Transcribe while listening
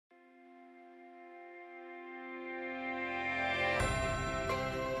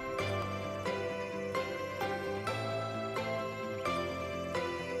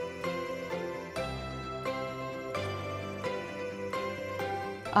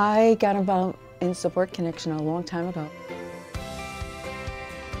I got involved in Support Connection a long time ago.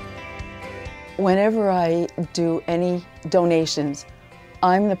 Whenever I do any donations,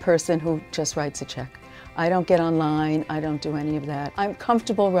 I'm the person who just writes a check. I don't get online, I don't do any of that. I'm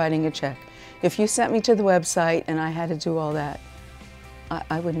comfortable writing a check. If you sent me to the website and I had to do all that,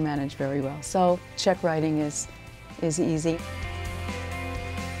 I wouldn't manage very well. So check writing is easy.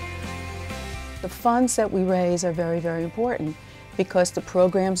 The funds that we raise are very, very important because the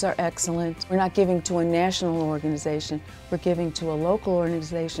programs are excellent. We're not giving to a national organization, we're giving to a local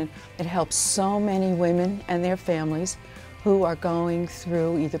organization. It helps so many women and their families who are going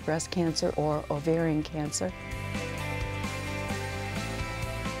through either breast cancer or ovarian cancer.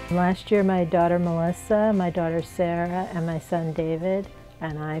 Last year my daughter Melissa, my daughter Sarah, and my son David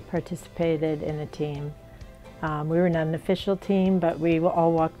and I participated in a team. We were not an official team, but we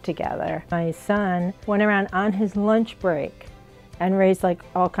all walked together. My son went around on his lunch break and raised like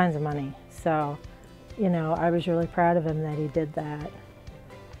all kinds of money. So, you know, I was really proud of him that he did that.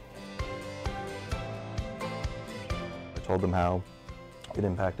 I told them how it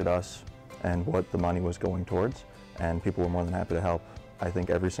impacted us and what the money was going towards, and people were more than happy to help. I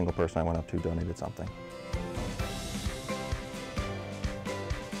think every single person I went up to donated something.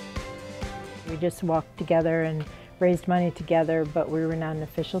 We just walked together and raised money together, but we were not an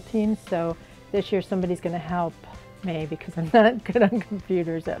official team, so this year somebody's going to help me because I'm not good on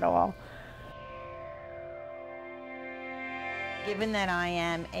computers at all. Given that I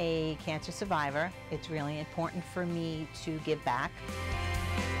am a cancer survivor, it's really important for me to give back.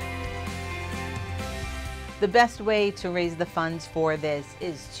 The best way to raise the funds for this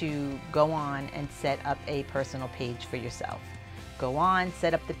is to go on and set up a personal page for yourself. Go on,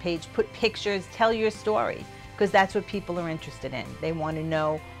 set up the page, put pictures, tell your story, because that's what people are interested in. They want to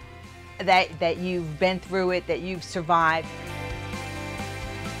know that you've been through it, that you've survived.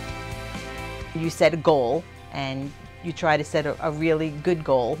 You set a goal and you try to set a really good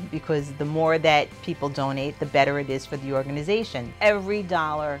goal, because the more that people donate, the better it is for the organization. Every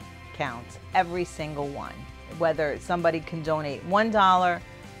dollar counts, every single one. Whether somebody can donate $1, $5,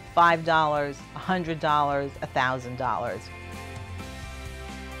 $100, $1,000.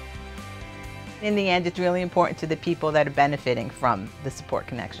 In the end, it's really important to the people that are benefiting from the Support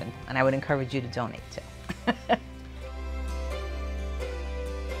Connection, and I would encourage you to donate too.